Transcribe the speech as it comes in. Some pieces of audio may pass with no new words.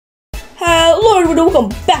everyone,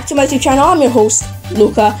 welcome back to my YouTube channel. I'm your host,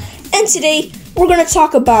 Luca, and today we're going to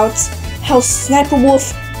talk about how Sniper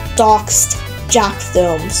Wolf doxed Jack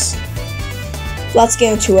Films. Let's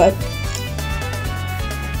get into it.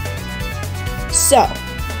 So,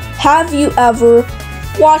 have you ever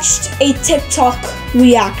watched a TikTok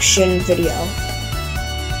reaction video?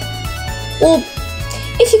 Well,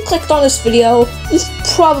 if you clicked on this video, you've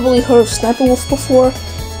probably heard of Sniper Wolf before,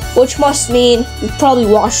 which must mean you've probably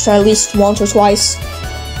watched her at least once or twice,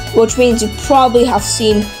 which means you probably have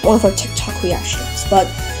seen one of her TikTok reactions. But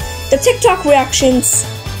the TikTok reactions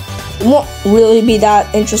won't really be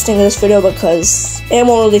that interesting in this video because it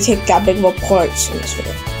won't really take that big of a part in this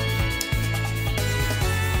video.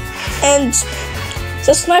 And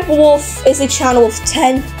so Sniper Wolf is a channel with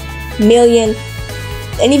 10 million,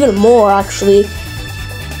 and even more actually,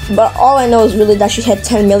 but all I know is really that she hit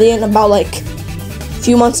 10 million about like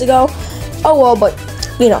few months ago. Oh well, but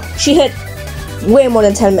you know, she hit way more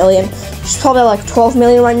than 10 million. She's probably like 12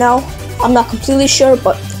 million right now. I'm not completely sure,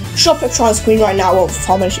 but she'll picture on screen right now of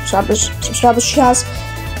how many subscribers she has.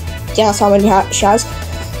 Yeah, that's how many she has.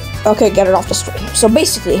 Okay, get it off the screen. So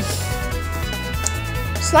basically,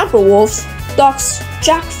 Sniper Wolf docs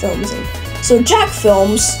Jack Films. So Jack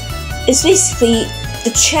Films is basically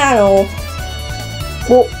the channel,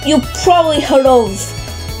 well, you probably heard of.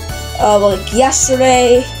 Like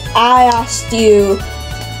yesterday, I asked you.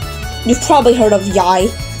 You've probably heard of Yai.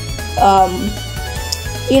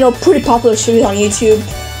 You know, pretty popular series on YouTube,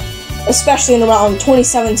 especially in around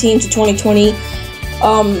 2017 to 2020.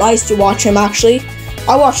 I used to watch him actually.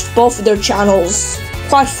 I watched both of their channels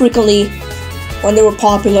quite frequently when they were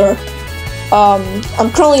popular. I'm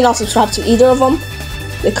currently not subscribed to either of them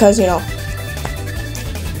because, you know,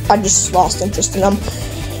 I just lost interest in them.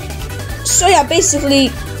 So yeah, basically,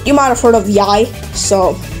 you might have heard of Yai,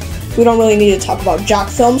 so we don't really need to talk about Jack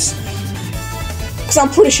Films, because I'm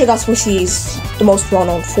pretty sure that's what he's the most well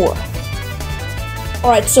known for.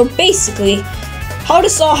 Alright, so basically, how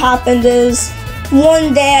this all happened is,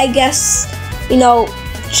 one day, I guess, you know,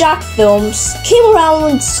 Jack Films came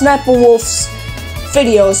around with Sniper Wolf's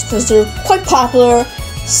videos, because they're quite popular.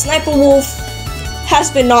 Sniper Wolf has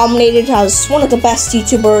been nominated as one of the best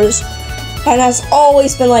YouTubers, and has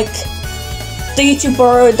always been like the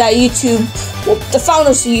YouTuber that the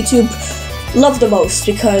founders of YouTube love the most,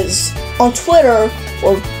 because on Twitter,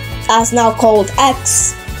 or as now called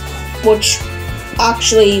X, which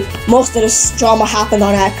actually most of this drama happened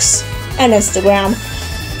on X and Instagram,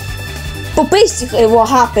 but basically what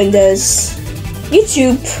happened is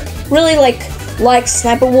YouTube really likes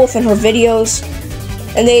Sniper Wolf and her videos,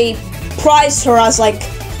 and they prized her as like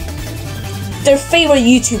their favorite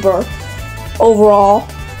YouTuber overall,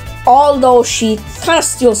 although she kind of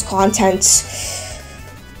steals content.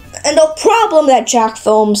 And the problem that Jack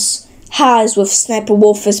Films has with Sniper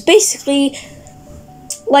Wolf is basically,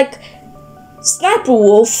 like, Sniper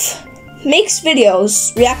Wolf makes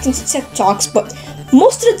videos reacting to TikToks, but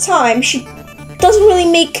most of the time she doesn't really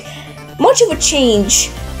make much of a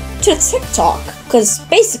change to the TikTok, because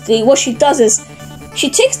basically what she does is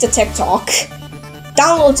she takes the TikTok,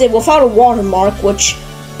 downloads it without a watermark, which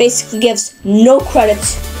basically gives no credit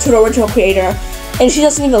to the original creator, and she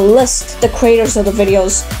doesn't even list the creators of the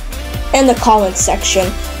videos in the comments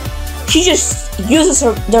section. She just uses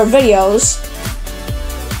their videos,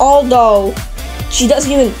 although she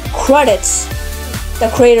doesn't even credit the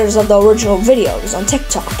creators of the original videos on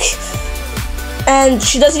TikTok. And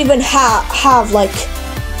she doesn't even have like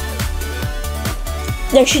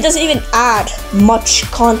she doesn't even add much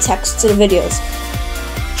context to the videos.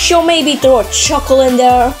 She'll maybe throw a chuckle in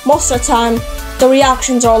there. Most of the time, the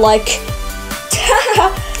reactions are like,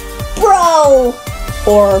 bro,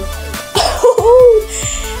 or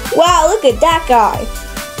wow, look at that guy.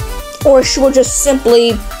 Or she will just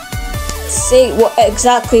simply say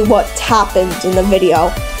exactly what happened in the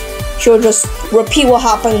video. She'll just repeat what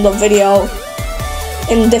happened in the video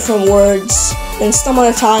in different words. And some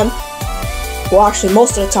of the time, well actually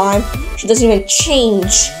most of the time, she doesn't even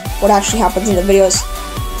change what actually happens in the videos.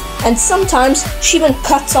 And sometimes she even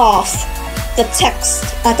cuts off the text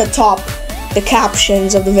at the top, the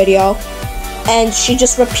captions of the video, and she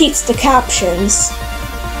just repeats the captions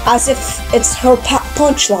as if it's her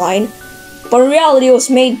punchline, but in reality it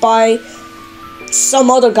was made by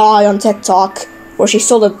some other guy on TikTok, where she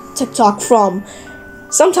stole the TikTok from.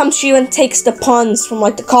 Sometimes she even takes the puns from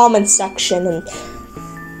like the comments section,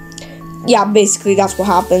 and yeah, basically that's what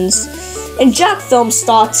happens. And Jack Films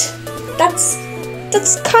thought that's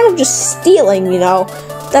kind of just stealing, you know.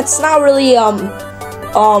 That's not really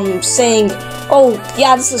saying, oh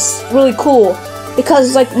yeah, this is really cool,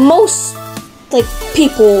 because like most like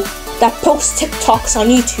people that post TikToks on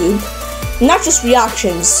YouTube. Not just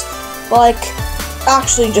reactions, but like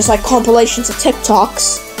actually just like compilations of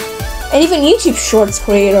TikToks. And even YouTube Shorts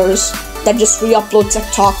creators that just re-upload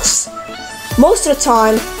TikToks. Most of the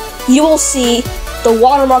time, you will see the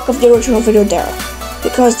watermark of the original video there,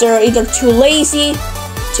 because they're either too lazy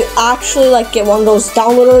to actually like get one of those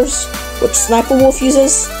downloaders, which Sniper Wolf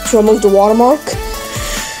uses to remove the watermark,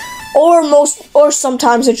 or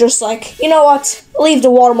sometimes it's just like, you know what, leave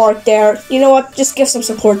the watermark there. You know what, just give some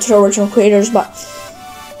support to the original creators. But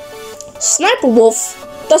Sniper Wolf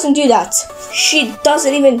doesn't do that. She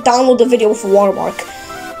doesn't even download the video with a watermark,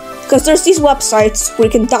 because there's these websites where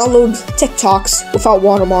you can download TikToks without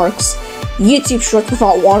watermarks, YouTube Shorts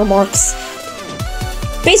without watermarks,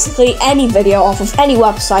 basically any video off of any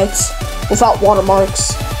website without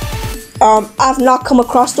watermarks. I've not come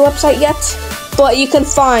across the website yet, but you can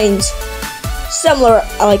find similar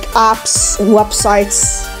like apps and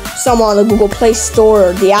websites, some on the Google Play Store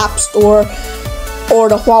or the App Store, or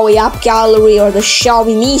the Huawei App Gallery, or the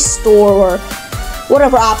Xiaomi Mi Store, or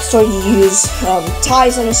whatever app store you use.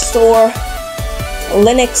 Tizen Store,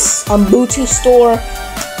 Linux, Ubuntu Store,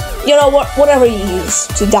 you know, whatever you use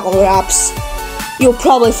to download apps. You'll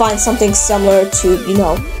probably find something similar to, you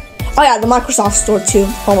know, oh yeah, the Microsoft Store too.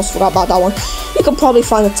 Almost forgot about that one. You can probably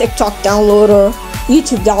find a TikTok downloader,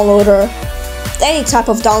 YouTube downloader, any type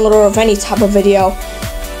of downloader of any type of video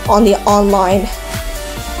on the online.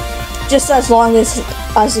 Just as long as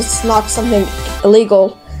it's not something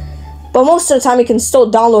illegal. But most of the time you can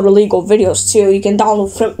still download illegal videos too. You can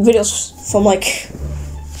download videos from like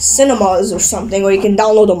cinemas or something, or you can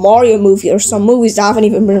download a Mario movie or some movies that haven't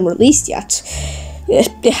even been released yet.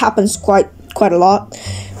 It happens quite a lot.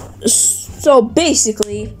 So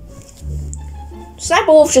basically,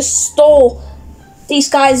 Sniper Wolf just stole these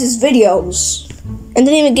guys' videos and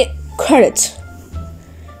didn't even get credit.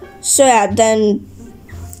 So yeah, then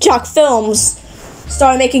Jack Films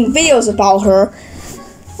started making videos about her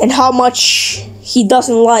and how much he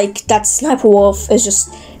doesn't like that Sniper Wolf is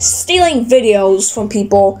just stealing videos from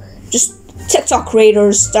people, just TikTok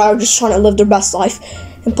creators that are just trying to live their best life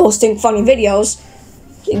and posting funny videos.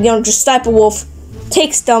 You know, just Sniper Wolf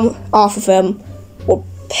takes them off of him, or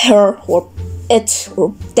her, or it,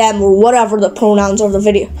 or them, or whatever the pronouns of the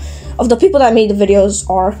video, of the people that made the videos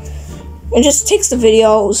are, and just takes the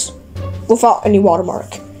videos without any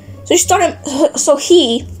watermark. So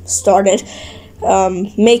he started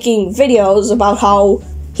making videos about how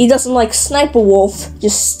he doesn't like Sniper Wolf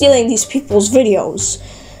just stealing these people's videos.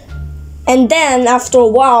 And then after a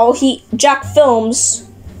while, Jack Films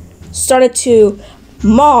started to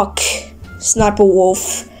mock Sniper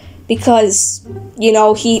Wolf because, you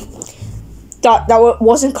know, he thought that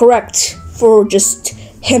wasn't correct for just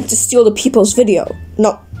him to steal the people's video.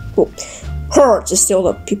 Her to steal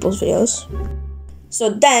the people's videos. So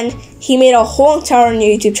then he made a whole entire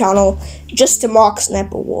new YouTube channel just to mock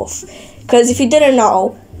Sniper Wolf. Because if you didn't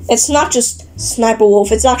know, it's not just Sniper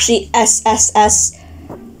Wolf, it's actually SSS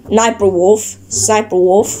Sniper Wolf.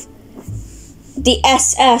 The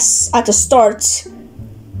SS at the start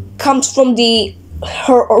comes from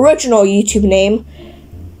her original YouTube name,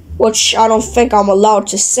 which I don't think I'm allowed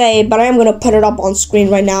to say, but I am gonna put it up on screen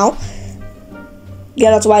right now.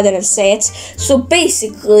 Yeah, that's why I didn't say it. So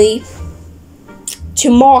basically, to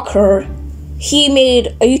mock her, he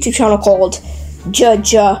made a YouTube channel called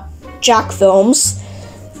Jack Films,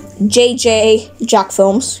 JJ Jack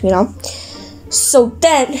Films, you know. So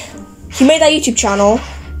then he made that YouTube channel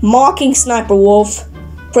mocking Sniper Wolf,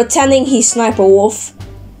 pretending he's Sniper Wolf,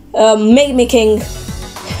 making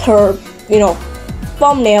her, you know,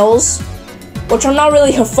 thumbnails, which are not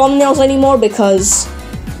really her thumbnails anymore because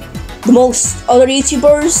most other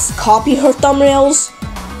YouTubers copy her thumbnails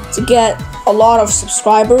to get a lot of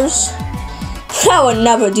subscribers. I would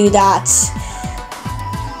never do that.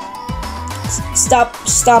 Stop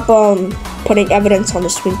putting evidence on the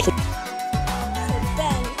screen, please. So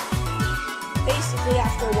then, basically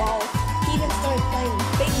after a while, he even started playing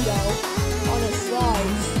bingo on his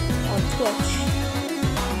live on Twitch,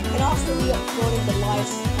 and also re-uploading the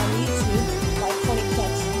lives on YouTube, like funny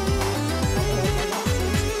clips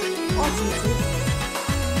onto YouTube,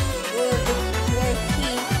 where he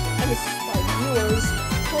and his viewers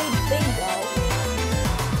played bingo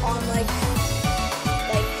on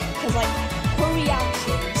cause her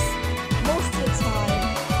reactions most of the time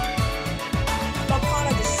are kind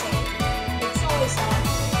of the same. It's always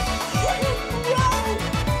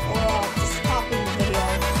or just copying the video,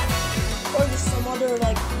 or just some other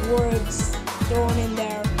words thrown in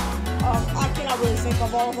there. I cannot really think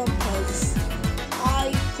of all of them because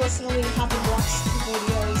I personally haven't watched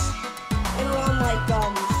videos in around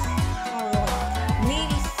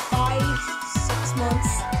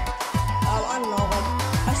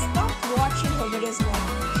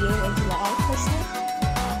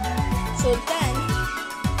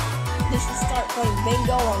playing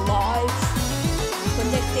bingo on live,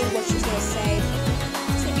 predicting what she's gonna say,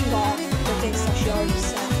 taking off the things that she already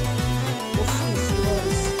said. We'll see if she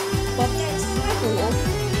learns. But then Sniper Wolf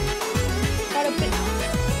got a bit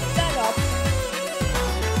fed up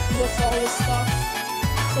with all this stuff.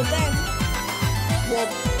 So then, well,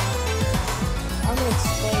 I'm gonna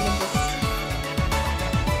explain it.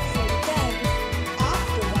 So then,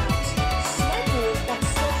 after that, Sniper Wolf got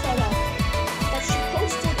so fed up that she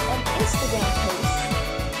posted an Instagram post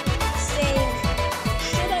saying,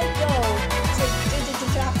 should I go to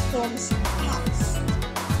Jack Films' house?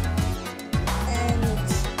 And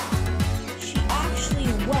she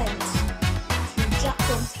actually went to Jack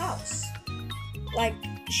Films' house. Like,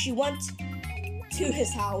 she went to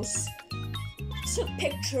his house, took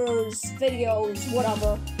pictures, videos,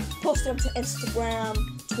 whatever, posted them to Instagram,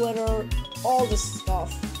 Twitter, all this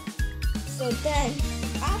stuff. So then,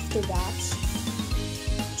 after that,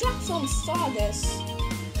 Jack Films saw this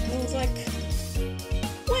and was like,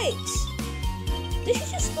 wait, did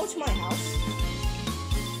she just go to my house?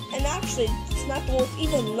 And actually, Sniper Wolf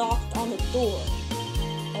even knocked on the door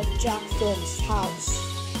of Jack Films' house.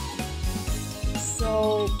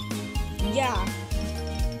 So, yeah.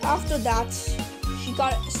 After that, she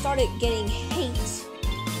started getting hate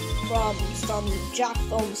from some Jack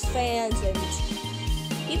Films fans, and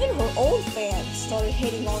even her own fans started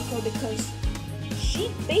hating on her because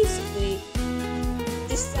she basically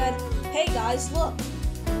just said, hey guys, look,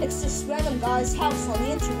 it's this random guy's house on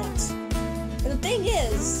the internet. And the thing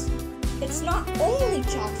is, it's not only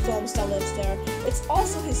Jack Films that lives there, it's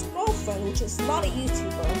also his girlfriend, which is not a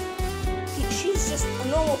YouTuber. She's just a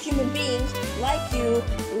normal human being, like you,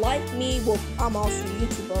 like me. Well, I'm also a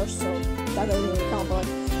YouTuber, so that doesn't really count, but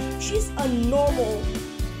she's a normal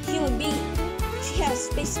human being. She has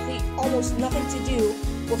basically almost nothing to do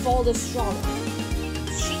with all this drama.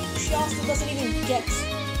 She also doesn't even get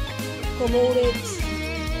promoted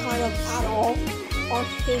kind of at all on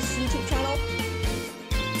his YouTube channel.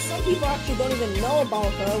 Some people actually don't even know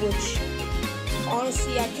about her, which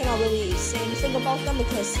honestly, I cannot really say anything about them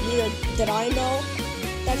because neither did I know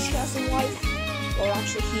that she has a wife, or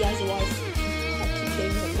actually he has a wife. I keep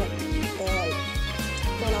getting the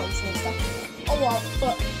pronouns and stuff. Oh well,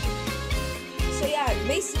 but so yeah,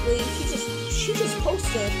 basically she just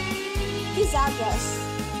posted his address.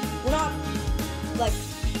 Well, not like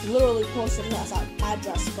literally posted his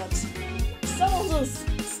address, but some of those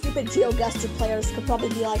stupid GeoGuessr players could probably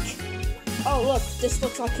be like, oh look, this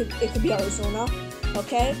looks like it could be Arizona,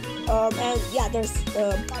 okay? And yeah, there's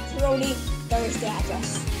Pepperoni, there's the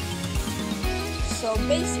address. So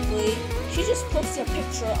basically, she just posted a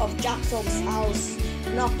picture of Jack Films' house,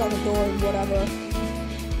 knocked on the door and whatever.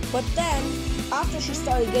 But then, after she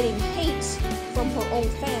started getting hate from her own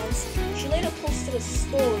fans, she later posted a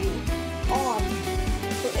story on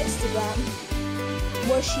her Instagram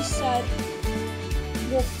where she said,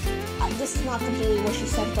 well, this is not completely what she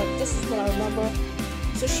said, but this is what I remember.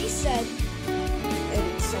 So she said,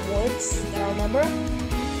 in some words that I remember,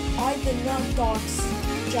 I did not dox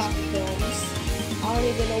Jack Films. I don't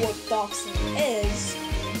even know what doxing is.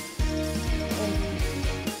 And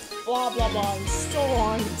blah blah blah, and so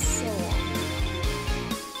on and so on.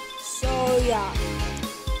 So yeah,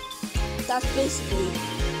 that's basically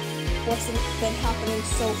what's been happening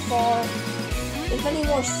so far. If any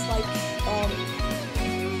more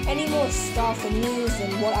any more stuff and news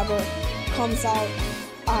and whatever comes out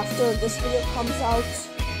after this video comes out,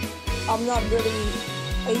 I'm not really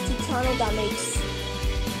a YouTuber that makes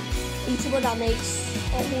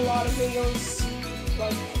a whole lot of videos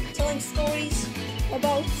like telling stories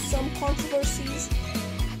about some controversies,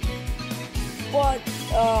 but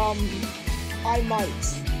I might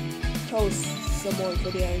post some more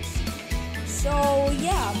videos. So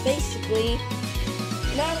yeah, basically,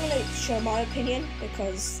 now I'm gonna share my opinion,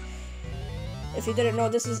 because if you didn't know,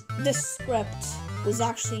 this script was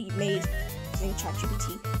actually made using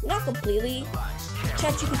ChatGPT. Not completely.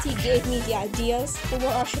 ChatGPT gave me the ideas for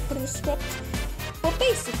what I should put in the script, but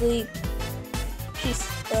basically,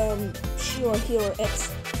 she or he or it,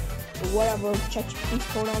 whatever ChatGPT's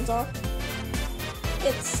pronouns are,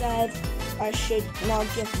 it said I should now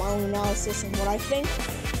give my own analysis and what I think.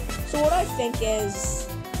 So what I think is,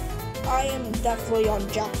 I am definitely on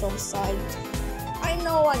Jack Films' side. I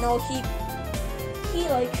know,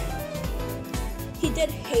 he did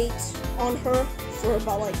hate on her for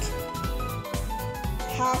about like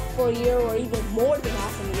half a year, or even more than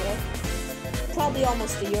half a year. Probably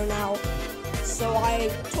almost a year now. So I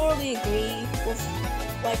totally agree with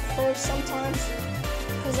like her sometimes.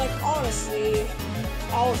 Cause like honestly,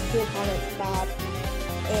 I would feel kind of bad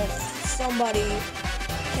if somebody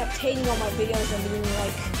kept hating on my videos and being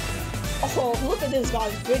like, oh, look at this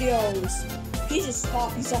guy's videos. He just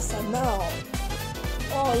copies SML.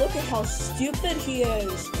 Oh, look at how stupid he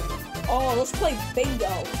is. Oh, let's play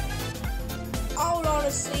bingo. I would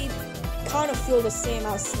honestly kind of feel the same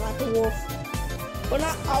as Sniper Wolf. But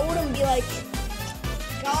I wouldn't be like,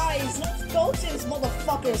 guys, let's go to this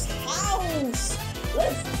motherfucker's house.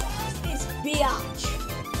 Let's boss this bitch.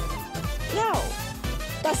 No,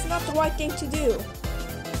 that's not the right thing to do.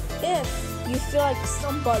 If you feel like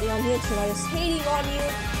somebody on the internet is hating on you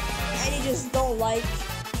and you just don't like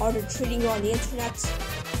how they're treating you on the internet,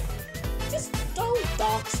 just don't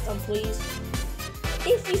dox them, please.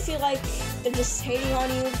 If you feel like they're just hating on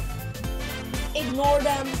you, ignore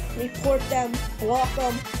them, report them, block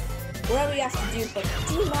them, whatever you have to do, but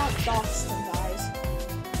do not dox them, guys.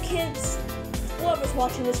 Kids, whoever's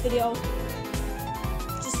watching this video,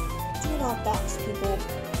 just do not dox people.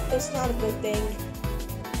 It's not a good thing.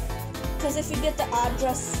 Because if you get the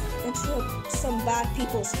address into some bad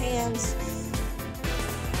people's hands,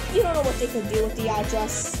 you don't know what they could do with the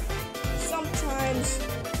address. Sometimes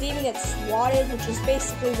they even get swatted, which is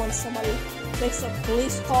basically when somebody makes a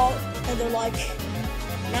police call and they're like,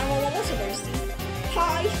 911, what's emergency?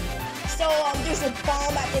 Hi, so there's a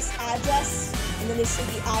bomb at this address, and then they see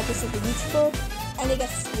the address of the YouTuber, and they get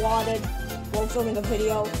swatted while filming a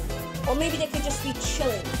video. Or maybe they could just be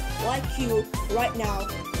chilling, like you, right now.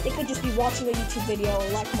 They could just be watching a YouTube video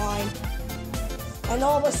like mine, and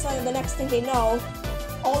all of a sudden, the next thing they know,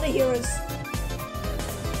 all they hear is,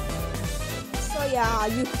 so yeah,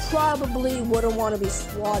 you probably wouldn't want to be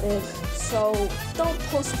swatted, so don't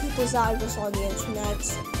post people's address on the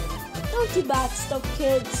internet. Don't do bad stuff,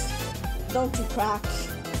 kids. Don't do crack.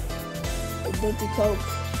 Or don't do coke.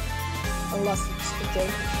 Unless it's a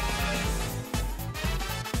drink.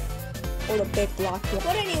 Or the big black one.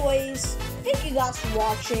 But anyways, thank you guys for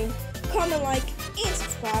watching. Comment, like, and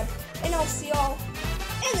subscribe. And I'll see y'all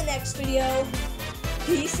in the next video.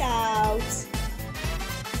 Peace out.